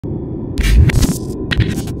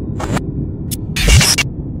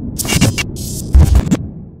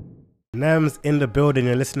Nemzzz in the building.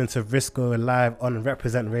 You're listening to Risco live on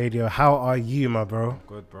Reprezent Radio. How are you, my bro?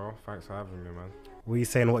 Good, bro. Thanks for having me, man. What are you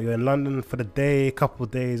saying? What, you're in London for the day, couple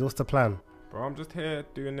of days? What's the plan? Bro, I'm just here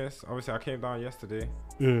doing this. Obviously, I came down yesterday.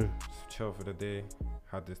 Just chill for the day.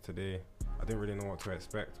 Had this today. I didn't really know what to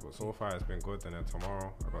expect, but so far it's been good. And then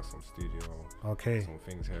tomorrow, I got some studio, some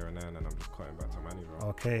things here and there, and then I'm just cutting back to Manny, bro.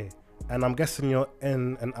 Okay. And I'm guessing you're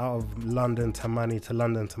in and out of London to Manny to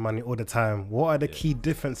London to Manny all the time. What are the key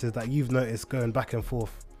differences that you've noticed going back and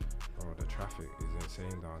forth? Bro, the traffic is insane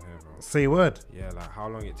down here, bro. Say a word. Yeah, like how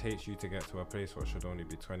long it takes you to get to a place what should only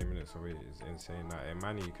be 20 minutes away is insane. Like in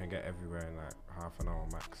Manny, you can get everywhere in like half an hour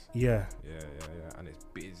max. Yeah. Yeah. And it's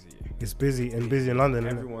busy. It's busy in London.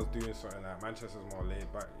 Everyone's doing something. Like Manchester's more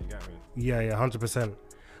laid back, you get me? Yeah, 100%.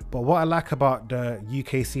 But what I like about the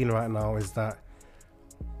UK scene right now is that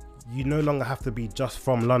you no longer have to be just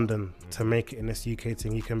from London to make it in this UK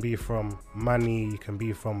thing. You can be from Manny, you can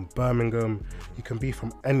be from Birmingham, you can be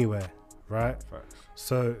from anywhere, right? Facts.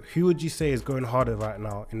 So who would you say is going harder right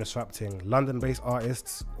now in this rap thing? London-based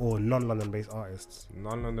artists or non-London-based artists?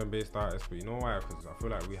 Non-London-based artists, but you know why? Because I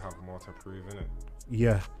feel like we have more to prove, innit?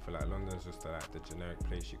 Yeah. I feel like London's just like the generic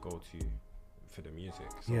place you go to for the music.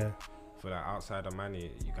 So yeah. I feel like outside of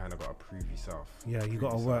Manny, you kind of got to prove yourself. Yeah, you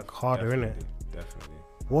got to work harder, innit? Definitely.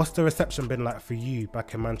 What's the reception been like for you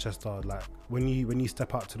back in Manchester? Like when you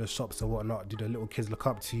step out to the shops and whatnot, do the little kids look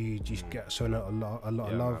up to you? Do you get shown a lot of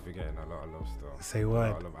love? Yeah, I've been getting a lot of love still. Say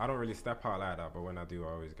word. I don't really step out like that, but when I do,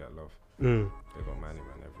 I always get love. They got Manny,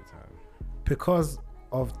 man, every time. Because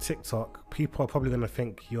of TikTok, people are probably gonna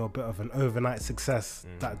think you're a bit of an overnight success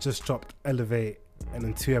that just dropped Elevate and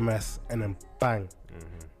then 2MS and then bang.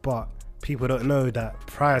 But people don't know that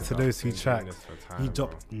prior to those two tracks, you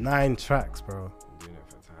dropped 9 tracks, bro.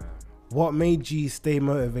 What made you stay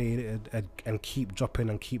motivated and keep dropping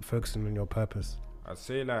and keep focusing on your purpose? I'd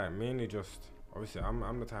say like mainly just, obviously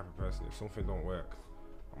I'm the type of person, if something don't work,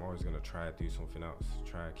 I'm always going to try to do something else.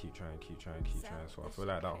 Keep trying. So I feel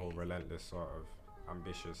like that whole relentless sort of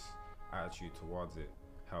ambitious attitude towards it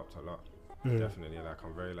helped a lot. Definitely, like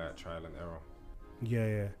I'm very like trial and error.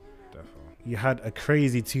 Yeah. Definitely. You had a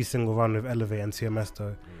crazy 2-single run with Elevate and 2MS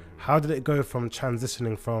though. How did it go from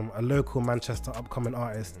transitioning from a local Manchester upcoming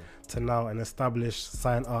artist to now an established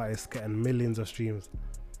signed artist getting millions of streams?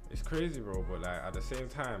 It's crazy, bro, but like at the same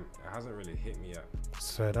time, it hasn't really hit me yet.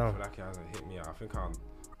 Swear down. I feel like it hasn't hit me yet. I think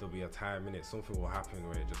there'll be a time in it, something will happen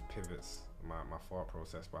where it just pivots my thought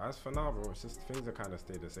process. But as for now, bro, it's just things that kind of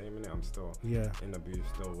stay the same, innit? I'm still in the booth,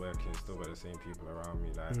 still working, still got the same people around me.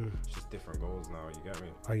 Like it's just different goals now, you get me?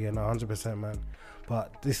 Oh yeah, no, 100%, man.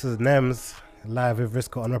 But this is Nemzzz live with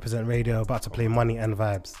Risco on Reprezent Radio, about to play Money and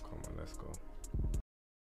Vibes. Come on, let's go.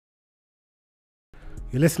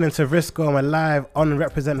 You're listening to Risco. I'm live on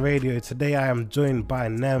Reprezent Radio. Today I am joined by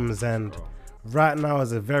Nemzzz, and right now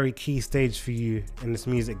is a very key stage for you in this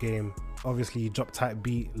music game. Obviously you dropped Type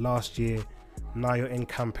Beat last year, now you're in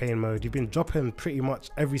campaign mode. You've been dropping pretty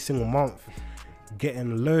much every single month,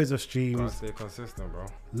 getting loads of streams. Gotta stay consistent, bro.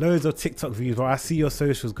 Loads of TikTok views, bro. I see your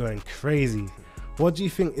socials going crazy. What do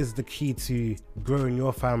you think is the key to growing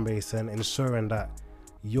your fan base and ensuring that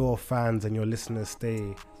your fans and your listeners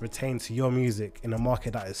stay retained to your music in a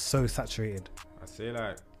market that is so saturated? I say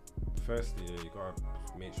like, firstly, you gotta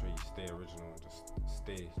make sure you stay original, just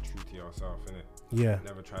stay true to yourself, innit? Yeah.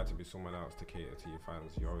 Never try to be someone else to cater to your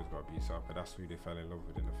fans. You always gotta be yourself, but that's who they fell in love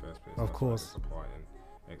with in the first place. Of course. Supporting,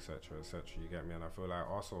 etc., you get me? And I feel like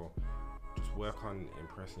also just work on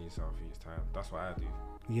impressing yourself each time. That's what I do.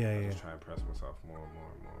 I just try and impress myself more and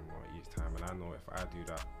more each time. And I know if I do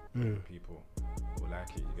that, people will like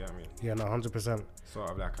it, you get me? Yeah, no, 100%.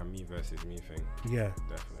 Sort of like a me versus me thing. Yeah.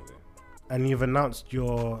 Definitely. And you've announced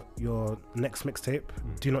your next mixtape,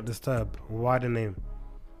 Do Not Disturb. Why the name?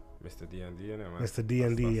 Mr. D&D, innit, man? Mr.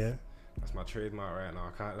 D&D, yeah. That's my trademark right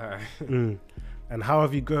now, I can't lie. And how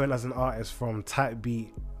have you grown as an artist from Type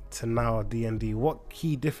Beat to now D&D? What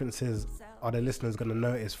key differences are the listeners going to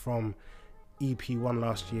notice from EP1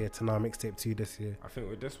 last year to now mixtape 2 this year? I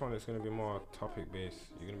think with this one, it's going to be more topic based.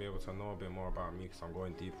 You're going to be able to know a bit more about me because I'm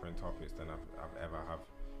going deeper in topics than I've ever have.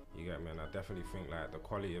 You get me? And I definitely think like the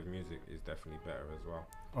quality of music is definitely better as well.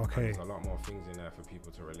 Okay. And there's a lot more things in there for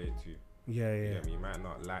people to relate to. Yeah. You get me? You might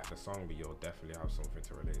not like the song, but you'll definitely have something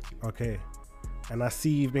to relate to. Okay. And I see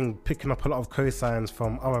you've been picking up a lot of co-signs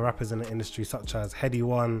from other rappers in the industry, such as Heady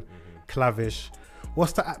One, Clavish.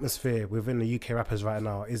 What's the atmosphere within the UK rappers right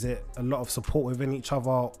now? Is it a lot of support within each other,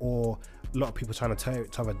 or a lot of people trying to tear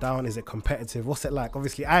each other down? Is it competitive? What's it like?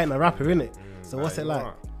 Obviously, I ain't a rapper, innit? So what's it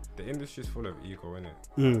like? the industry's full of ego,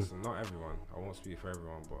 innit? So not everyone. I won't speak for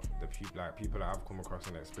everyone, but the people that I've come across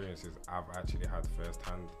and experiences I've actually had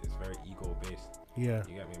firsthand. It's very ego based. Yeah.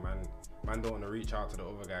 You get me, man? Man don't want to reach out to the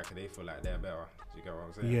other guy because they feel like they're better. Do you get what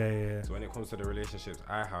I'm saying? Yeah. So when it comes to the relationships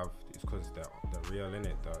I have, it's because they're real,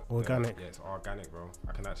 innit? Organic. Yeah, it's organic, bro.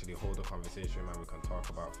 I can actually hold a conversation, man. We can talk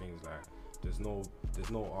about things like there's no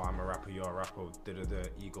oh, I'm a rapper, you're a rapper,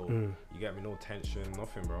 ego. You get me? No tension,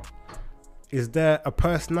 nothing, bro. Is there a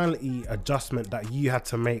personality adjustment that you had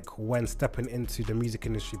to make when stepping into the music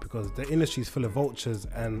industry? Because the industry is full of vultures,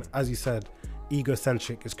 and as you said,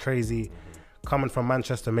 egocentric is crazy. Coming from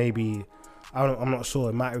Manchester, maybe, I'm not sure,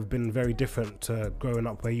 it might have been very different to growing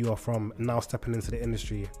up where you are from, now stepping into the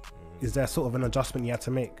industry. Is there sort of an adjustment you had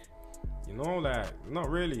to make? You know, like, not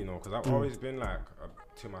really, you know, because I've always been like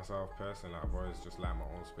to myself person. Like, I've always just like my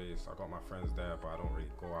own space. I got my friends there, but I don't really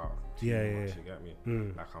go out too much, you get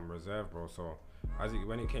me? Like, I'm reserved, bro. So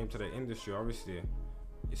when it came to the industry, obviously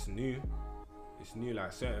it's new,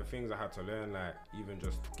 like certain things I had to learn, like even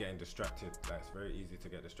just getting distracted. Like, it's very easy to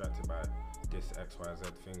get distracted by this XYZ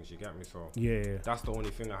things, you get me? So that's the only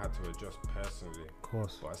thing I had to adjust personally. Of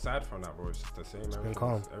course. But aside from that, bro, it's just the same.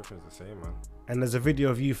 Everything's the same, man. And there's a video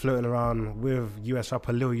of you floating around with US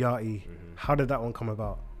rapper Lil Yachty. How did that one come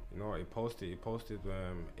about? You know, he posted 8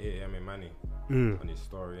 AM in Manny on his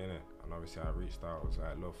story, innit? And obviously I reached out, I was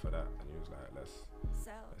like, love for that, and he was like,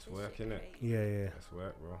 let's work, innit? Yeah. Let's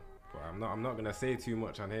work, bro. But I'm not gonna say too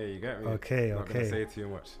much on here, you get me? Okay. I'm not gonna say too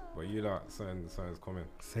much. But you lot, something's coming.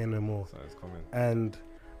 Say no more. Something's coming. And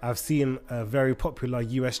I've seen a very popular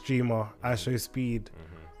US streamer, IShowSpeed,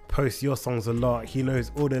 post your songs a lot. He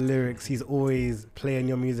knows all the lyrics. He's always playing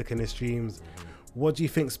your music in his streams. What do you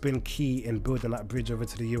think's been key in building that bridge over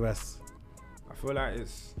to the US? I feel like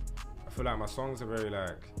my songs are very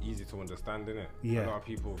like easy to understand, innit? Yeah. A lot of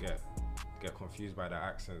people get confused by the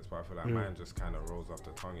accents, but I feel like mine just kind of rolls off the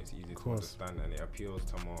tongue. It's easy to understand, and it appeals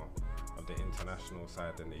to more of the international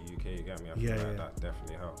side than the UK, you get me? I feel like that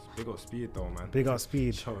definitely helps. Big up Speed though, man. Big up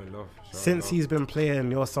Speed. Showing love. Since he's been playing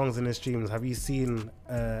your songs in his streams, have you seen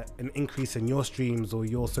an increase in your streams or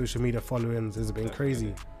your social media followings? Has it been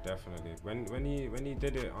crazy? Definitely. When he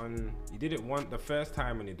did it the first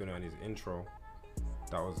time when he did it on his intro,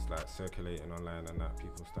 that was like circulating online, and that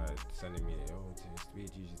people started sending me,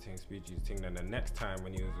 Speed GG ting. Then the next time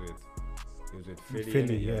when he was with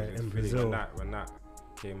Philly, in Brazil. When that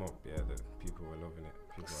came up, the people were loving it.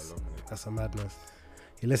 People are loving it. That's a madness.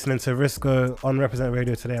 You're listening to Risco on Reprezent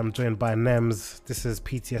Radio today. I'm joined by Nemzzz. This is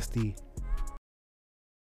PTSD.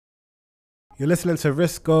 You're listening to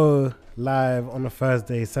Risco live on a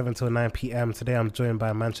Thursday, 7 till 9 p.m. Today I'm joined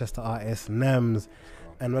by Manchester artist Nemzzz.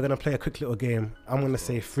 And we're going to play a quick little game. I'm going to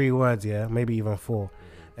say 3 words, maybe even 4.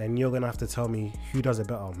 And you're going to have to tell me who does it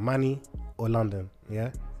better, Manny or London,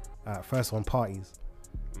 yeah? First one, parties.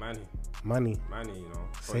 Manny, you know.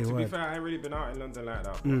 Say to word. Be fair, I ain't really been out in London like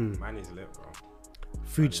that, but Manny's lit, bro.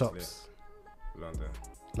 Food shops.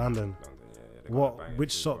 London. Yeah.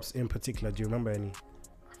 Which shops in particular? Do you remember any?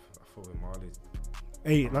 I thought with Marley's.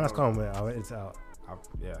 Hey, nice comment. I'll edit it out.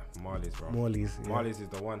 Marley's, bro. Marley's is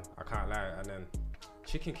the one. I can't lie. And then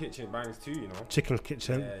Chicken Kitchen bangs too, you know. Chicken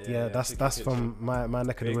Kitchen, that's from my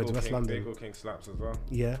neck of the woods, West London. Bagel King slaps as well.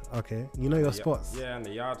 Yeah, okay. You know your spots. Yeah, and the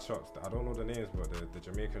yard shops. I don't know the names, but the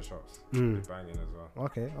Jamaican shops, they're banging as well.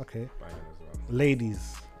 Okay. Banging as well.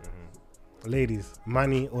 Ladies,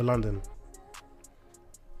 Manny or London?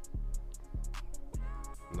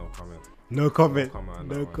 No comment. No comment. On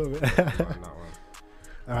that one.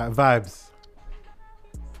 All right, vibes.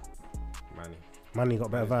 Manny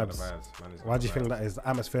got better vibes. Why do you think that is? The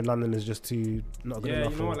atmosphere in London is just too not good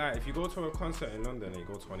enough. Yeah, you know what? Like, if you go to a concert in London and you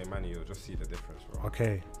go to one in Manny, you'll just see the difference, bro.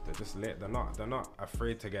 Okay. They're just lit. They're not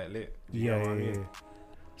afraid to get lit. Yeah.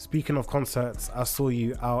 Speaking of concerts, I saw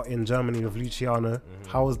you out in Germany with Luciano.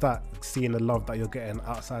 How was that? Seeing the love that you're getting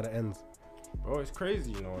outside the ends. Bro, it's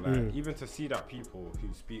crazy, you know. Like, even to see that people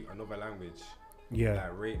who speak another language,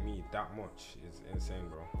 like, rate me that much is insane,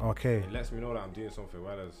 bro. Okay. It lets me know that I'm doing something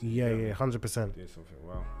well. 100%. Doing something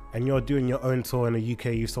well. And you're doing your own tour in the UK.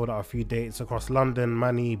 You sold out a few dates across London,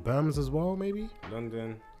 Manny, Birmingham as well, maybe?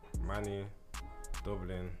 London, Manny,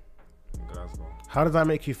 Dublin, and Glasgow. How does that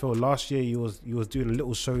make you feel? Last year you was doing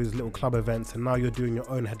little shows, little club events, and now you're doing your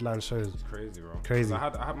own headline shows. It's crazy, bro. Crazy.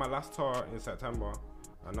 I had my last tour in September,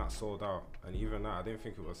 and that sold out. And even that, I didn't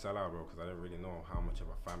think it would sell out, bro, because I didn't really know how much of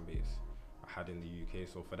a fan base I had in the UK.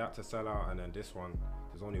 So for that to sell out, and then this one,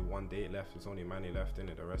 there's only 1 date left. There's only Manny left in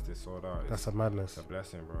it. The rest is sold out. That's a madness. It's a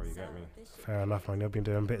blessing, bro. You get me? Fair enough, man. You've been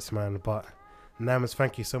doing bits, man. But Nemzzz,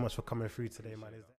 thank you so much for coming through today, man.